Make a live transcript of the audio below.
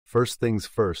First Things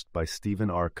First by Stephen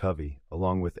R. Covey,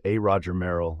 along with A. Roger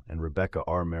Merrill and Rebecca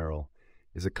R. Merrill,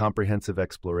 is a comprehensive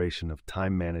exploration of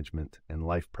time management and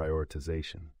life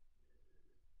prioritization.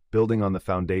 Building on the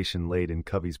foundation laid in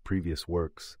Covey's previous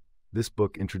works, this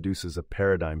book introduces a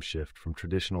paradigm shift from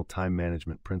traditional time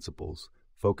management principles,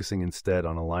 focusing instead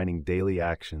on aligning daily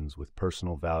actions with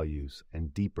personal values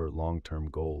and deeper long-term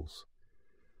goals.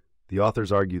 The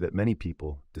authors argue that many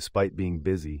people, despite being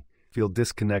busy, feel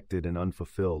disconnected and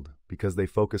unfulfilled because they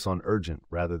focus on urgent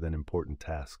rather than important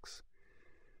tasks.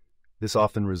 This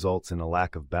often results in a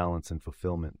lack of balance and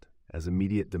fulfillment, as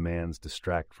immediate demands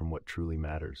distract from what truly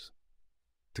matters.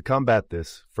 To combat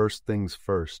this, First Things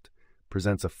First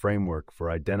presents a framework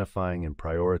for identifying and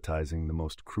prioritizing the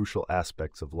most crucial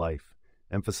aspects of life,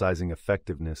 emphasizing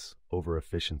effectiveness over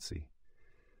efficiency.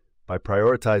 By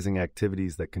prioritizing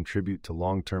activities that contribute to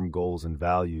long-term goals and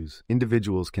values,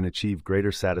 individuals can achieve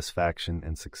greater satisfaction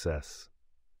and success.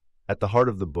 At the heart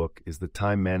of the book is the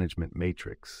time management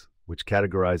matrix, which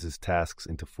categorizes tasks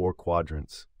into 4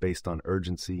 quadrants based on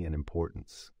urgency and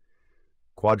importance.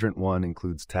 Quadrant 1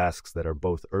 includes tasks that are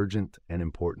both urgent and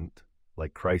important,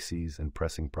 like crises and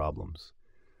pressing problems.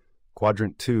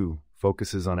 Quadrant 2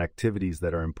 focuses on activities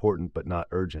that are important but not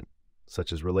urgent,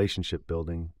 such as relationship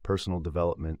building, personal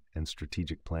development, and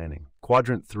strategic planning.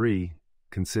 Quadrant 3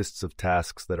 consists of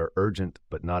tasks that are urgent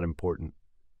but not important,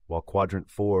 while Quadrant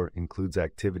 4 includes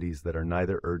activities that are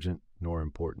neither urgent nor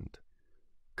important.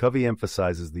 Covey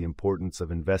emphasizes the importance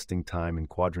of investing time in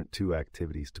Quadrant 2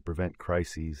 activities to prevent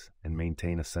crises and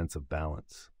maintain a sense of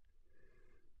balance.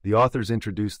 The authors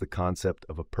introduce the concept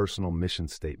of a personal mission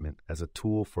statement as a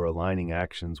tool for aligning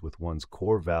actions with one's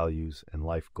core values and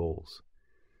life goals.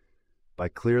 By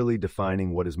clearly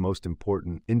defining what is most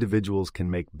important, individuals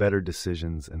can make better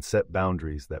decisions and set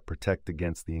boundaries that protect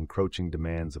against the encroaching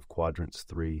demands of Quadrants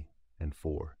 3 and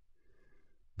 4.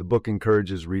 The book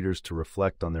encourages readers to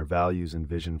reflect on their values and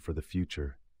vision for the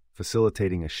future,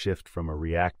 facilitating a shift from a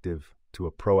reactive to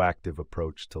a proactive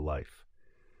approach to life.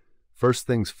 First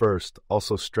Things First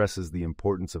also stresses the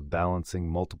importance of balancing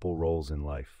multiple roles in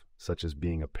life, such as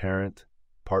being a parent,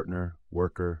 partner,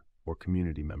 worker, or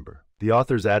community member. The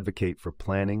authors advocate for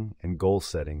planning and goal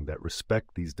setting that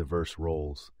respect these diverse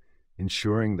roles,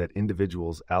 ensuring that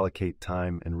individuals allocate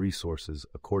time and resources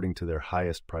according to their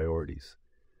highest priorities.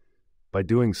 By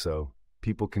doing so,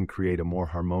 people can create a more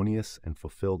harmonious and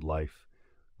fulfilled life,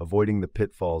 avoiding the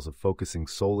pitfalls of focusing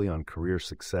solely on career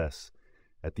success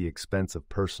at the expense of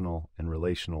personal and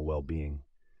relational well-being.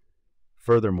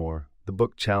 Furthermore, the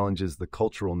book challenges the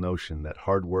cultural notion that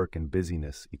hard work and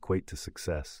busyness equate to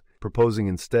success, proposing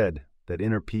instead that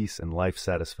inner peace and life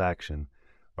satisfaction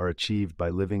are achieved by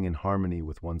living in harmony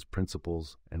with one's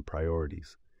principles and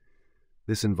priorities.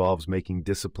 This involves making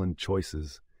disciplined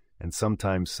choices and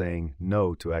sometimes saying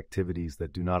no to activities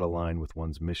that do not align with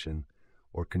one's mission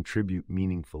or contribute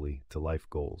meaningfully to life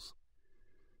goals.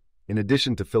 In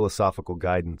addition to philosophical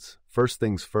guidance, First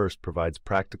Things First provides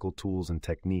practical tools and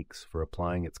techniques for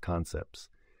applying its concepts.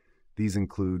 These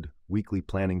include weekly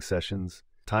planning sessions,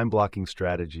 time-blocking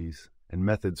strategies, and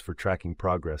methods for tracking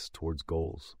progress towards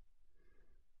goals.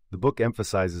 The book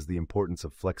emphasizes the importance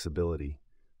of flexibility,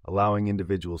 allowing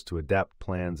individuals to adapt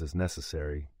plans as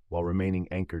necessary while remaining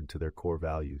anchored to their core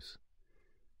values.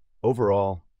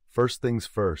 Overall, First Things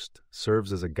First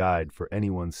serves as a guide for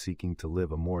anyone seeking to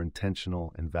live a more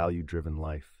intentional and value-driven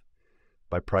life.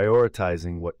 By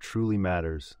prioritizing what truly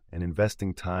matters and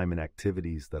investing time in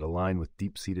activities that align with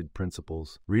deep-seated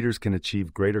principles, readers can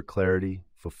achieve greater clarity,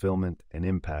 fulfillment, and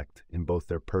impact in both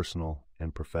their personal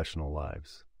and professional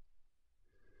lives.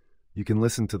 You can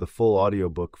listen to the full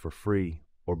audiobook for free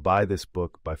or buy this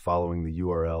book by following the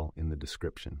URL in the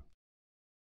description.